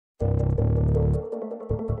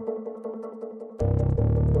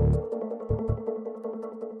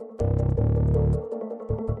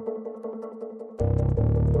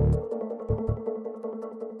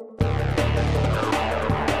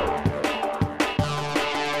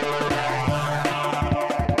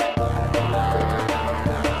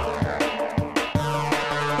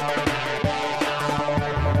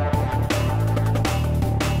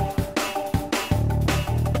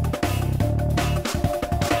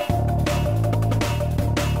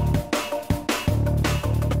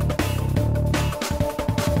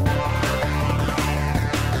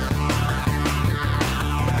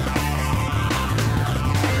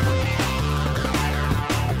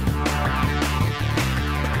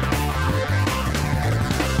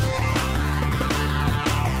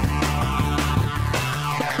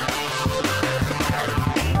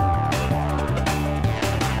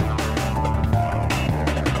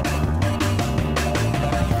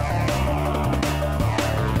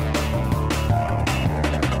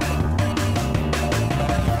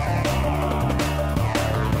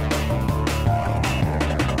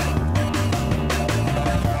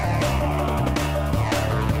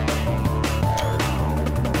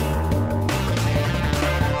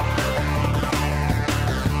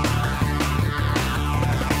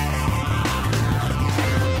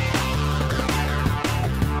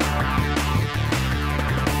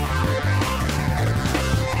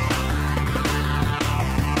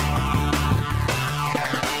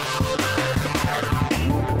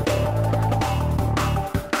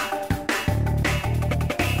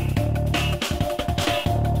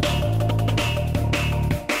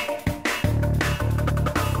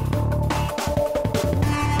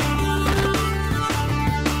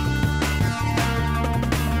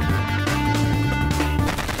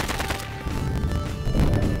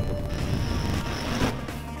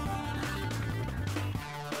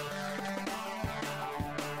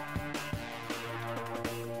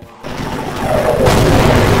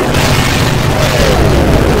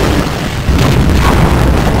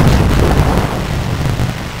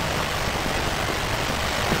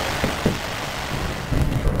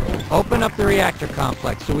Open up the reactor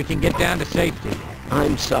complex so we can get down to safety.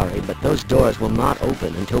 I'm sorry, but those doors will not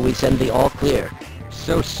open until we send the all clear.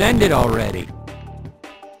 So send it already.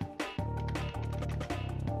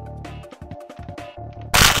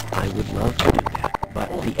 I would love to do that, but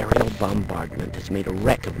the aerial bombardment has made a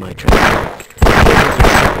wreck of my transport.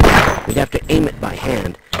 We'd have to aim it by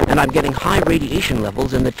hand, and I'm getting high radiation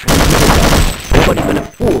levels in the transmitter. But even a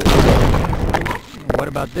fool would. What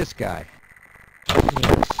about this guy?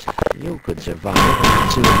 Yes, you could survive in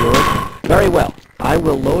that suit of yours. Very well. I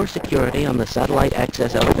will lower security on the satellite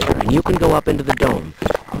access elevator, and you can go up into the dome.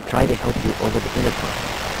 I'll try to help you over the intercom.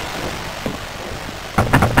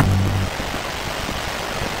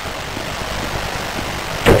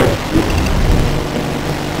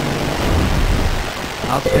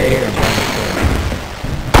 I'll stay here and